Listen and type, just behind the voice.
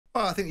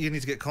Well, I think you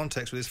need to get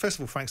context with this. First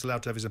of all, Frank's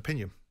allowed to have his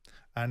opinion.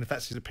 And if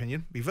that's his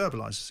opinion, he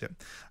verbalises it.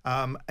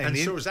 And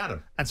so is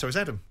Adam. And so is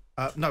Adam.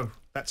 No,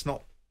 that's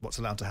not what's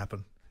allowed to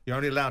happen. You're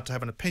only allowed to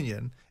have an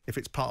opinion if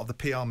it's part of the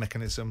PR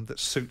mechanism that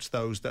suits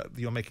those that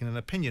you're making an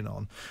opinion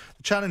on.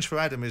 The challenge for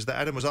Adam is that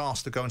Adam was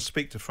asked to go and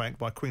speak to Frank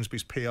by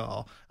Queensberry's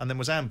PR and then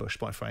was ambushed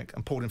by Frank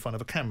and pulled in front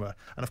of a camera.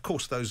 And of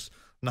course, those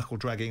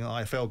knuckle-dragging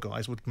IFL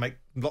guys would make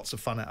lots of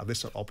fun out of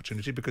this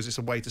opportunity because it's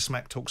a way to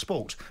smack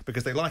talkSPORT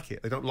because they like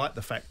it. They don't like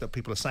the fact that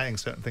people are saying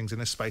certain things in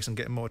this space and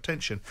getting more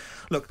attention.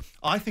 Look,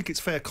 I think it's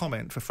fair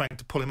comment for Frank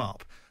to pull him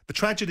up. The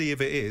tragedy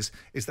of it is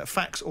that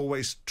facts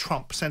always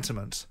trump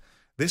sentiment.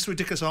 This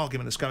ridiculous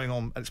argument that's going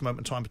on at this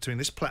moment in time between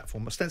this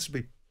platform,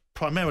 ostensibly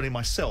primarily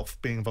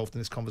myself being involved in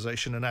this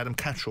conversation, and Adam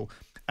Catterall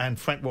and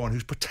Frank Warren,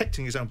 who's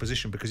protecting his own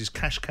position because his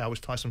cash cow is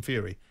Tyson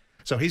Fury.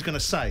 So he's going to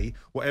say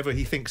whatever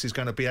he thinks is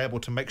going to be able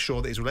to make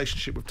sure that his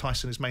relationship with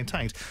Tyson is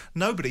maintained.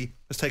 Nobody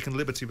has taken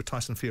liberty with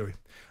Tyson Fury.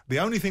 The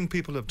only thing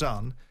people have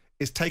done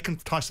is taken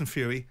Tyson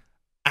Fury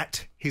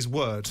at his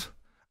word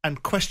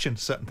and questioned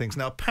certain things.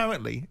 Now,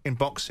 apparently, in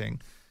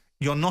boxing,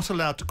 you're not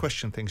allowed to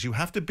question things. You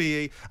have to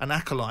be an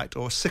acolyte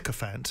or a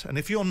sycophant, and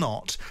if you're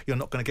not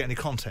going to get any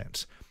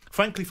content.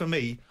 Frankly, for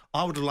me,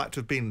 I would have liked to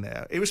have been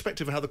there,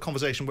 irrespective of how the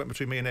conversation went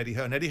between me and Eddie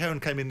Hearn. Eddie Hearn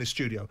came in the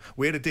studio.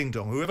 We had a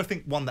ding-dong. Whoever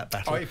won that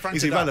battle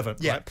is irrelevant.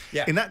 Right?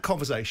 Yeah. In that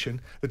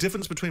conversation, the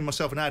difference between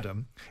myself and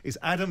Adam is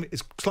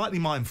slightly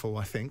mindful,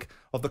 I think,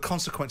 of the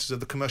consequences of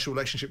the commercial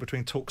relationship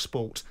between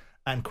talkSPORT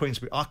and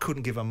Queensberry. I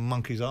couldn't give a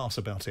monkey's arse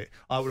about it.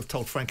 I would have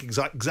told Frank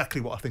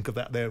exactly what I think of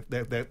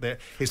that,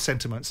 his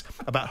sentiments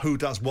about who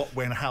does what,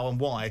 when, how and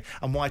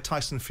why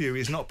Tyson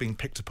Fury is not being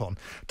picked upon.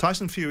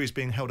 Tyson Fury is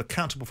being held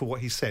accountable for what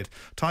he said.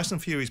 Tyson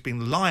Fury has been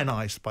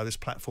lionised by this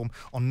platform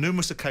on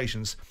numerous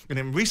occasions, and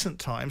in recent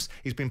times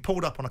he's been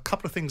pulled up on a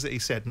couple of things that he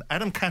said, and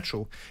Adam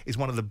Catterall is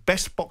one of the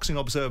best boxing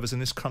observers in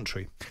this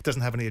country.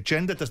 Doesn't have any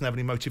agenda, doesn't have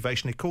any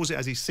motivation, he calls it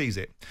as he sees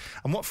it.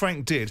 And what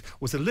Frank did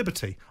was a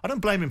liberty. I don't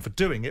blame him for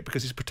doing it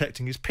because he's protecting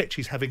his pitch,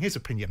 he's having his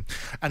opinion.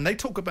 And they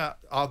talk about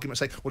arguments,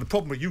 say, well, the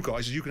problem with you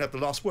guys is you can have the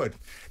last word.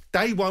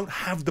 They won't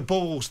have the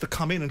balls to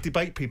come in and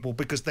debate people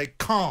because they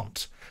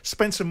can't.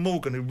 Spencer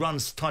Morgan, who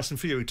runs Tyson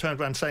Fury, turned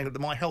around saying that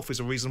my health is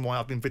a reason why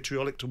I've been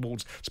vitriolic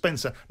towards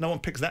Spencer. No one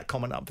picks that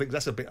comment up, thinks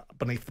that's a bit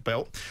beneath the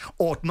belt.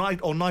 Or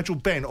Nigel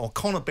Benn or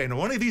Conor Benn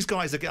or any of these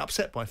guys that get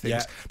upset by things.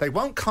 Yeah. They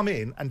won't come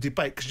in and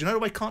debate because you know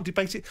why they can't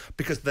debate it?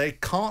 Because they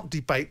can't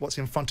debate what's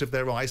in front of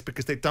their eyes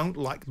because they don't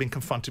like being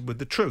confronted with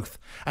the truth.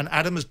 And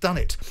Adam has done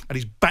it and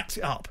he's backed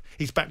it up.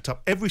 He's backed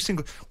up every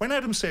single... When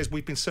Adam says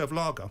we've been served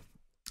lager,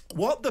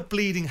 what the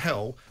bleeding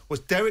hell was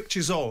Derek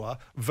Chisora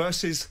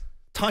versus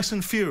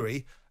Tyson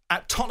Fury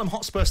at Tottenham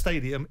Hotspur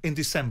Stadium in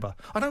December?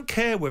 I don't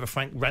care whether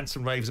Frank rants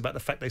and raves about the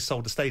fact they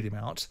sold the stadium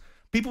out.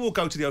 People will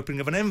go to the opening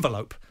of an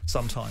envelope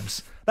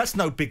sometimes. That's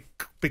no big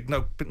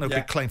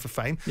claim for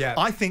fame. Yeah.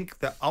 I think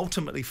that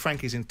ultimately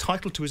Frank is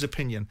entitled to his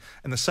opinion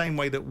in the same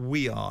way that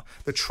we are.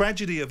 The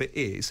tragedy of it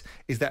is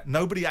that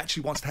nobody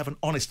actually wants to have an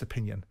honest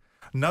opinion.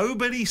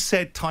 Nobody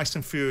said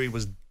Tyson Fury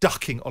was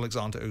ducking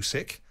Alexander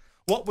Usyk.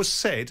 What was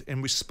said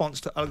in response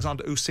to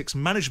Alexander Usyk's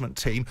management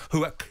team,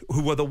 who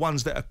were the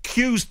ones that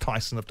accused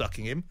Tyson of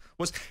ducking him,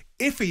 was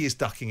if he is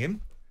ducking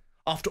him,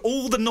 after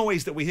all the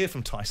noise that we hear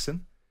from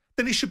Tyson,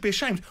 then he should be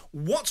ashamed.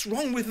 What's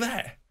wrong with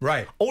that?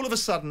 Right. All of a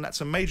sudden,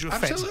 that's a major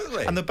offence.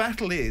 Absolutely. And the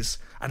battle is,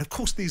 and of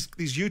course these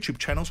YouTube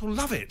channels will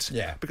love it.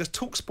 Yeah. Because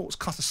talkSPORT's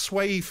cast a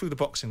sway through the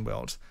boxing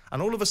world,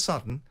 and all of a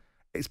sudden,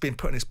 it's been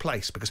put in its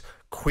place because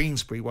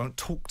Queensberry won't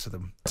talk to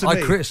them. I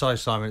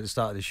criticised Simon at the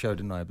start of the show,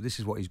 didn't I? But this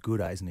is what he's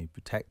good at, isn't he?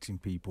 Protecting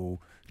people,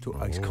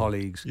 his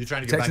colleagues. You're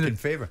trying to get back in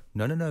favour?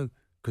 No.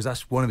 Because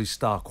that's one of his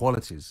star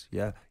qualities,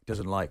 yeah? He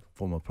doesn't like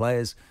former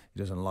players. He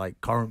doesn't like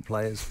current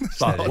players.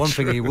 But one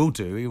thing he will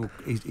do,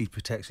 he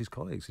protects his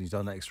colleagues. He's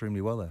done that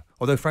extremely well there.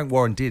 Although Frank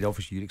Warren did,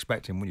 obviously, you'd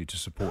expect him, wouldn't you, to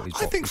support his...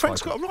 I think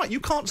Frank's got a right. You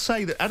can't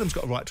say that Adam's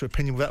got a right to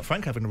opinion without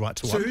Frank having a right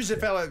to one. So who's the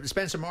fellow,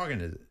 Spencer Morgan,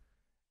 is it?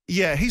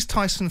 Yeah, he's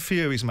Tyson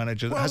Fury's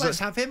manager. Well, let's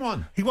have him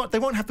on. They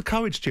won't have the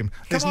courage, Jim.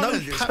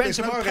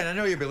 Spencer Morgan, I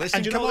know you'll be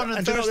listening. Come on Thursday.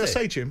 And you know what they'll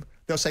say, Jim?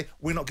 They'll say,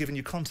 we're not giving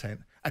you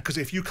content. Because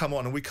if you come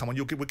on and we come on,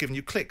 we're giving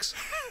you clicks.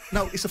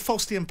 No, it's a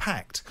falsely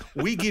impact.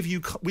 We give you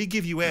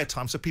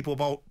airtime so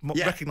people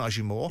recognise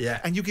you more,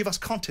 and you give us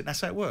content. That's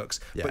how it works.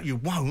 Yeah. But you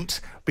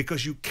won't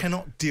because you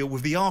cannot deal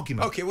with the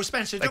argument. Okay, well,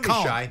 Spencer, don't be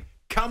shy.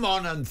 Come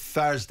on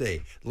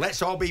Thursday.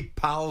 Let's all be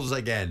pals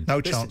again. No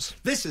chance.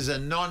 This is a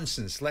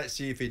nonsense. Let's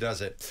see if he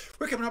does it.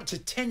 We're coming up to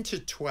 10 to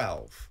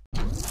 12.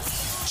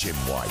 Jim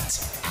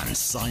White and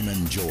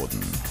Simon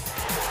Jordan.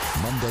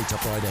 Monday to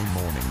Friday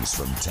mornings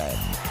from 10.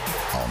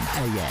 On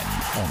AM,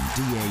 on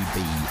DAB,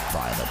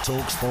 via the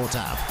talkSPORT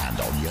app and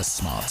on your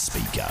smart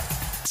speaker.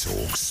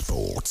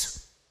 talkSPORT.